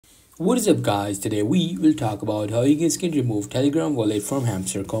What is up guys, today we will talk about how you guys can remove Telegram wallet from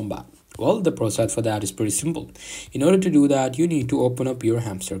Hamster Kombat. Well, the process for that is pretty simple. In order to do that, you need to open up your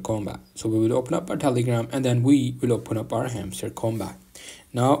Hamster Kombat. So we will open up our Telegram and then we will open up our Hamster Kombat.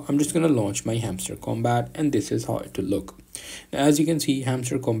 Now I'm just going to launch my Hamster Kombat and this is how it will look. Now, as you can see,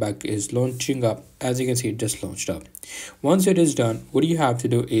 Hamster Kombat is launching up. As you can see, it just launched up. Once it is done, what you have to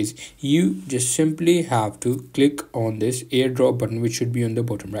do is you just simply have to click on this airdrop button, which should be on the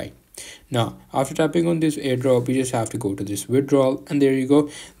bottom right. Now after tapping on this airdrop, you just have to go to this withdrawal and there you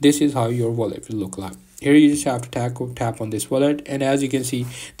go. This is how your wallet will look like. Here you just have to tap on this wallet, and as you can see,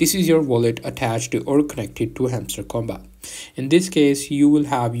 this is your wallet attached to or connected to Hamster Kombat. In this case, you will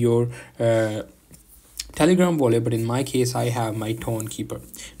have your Telegram wallet, but in my case I have my Tone Keeper.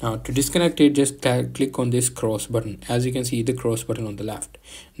 Now to disconnect it, just click on this cross button. As you can see, the cross button on the left.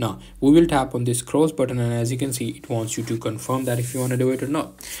 Now we will tap on this cross button, and as you can see, it wants you to confirm that if you want to do it or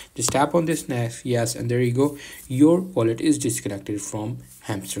not. Just tap on this next, yes, and there you go. Your wallet is disconnected from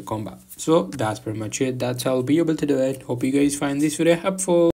Hamster Kombat. So that's pretty much it. That's how I'll be able to do it. Hope you guys find this video helpful.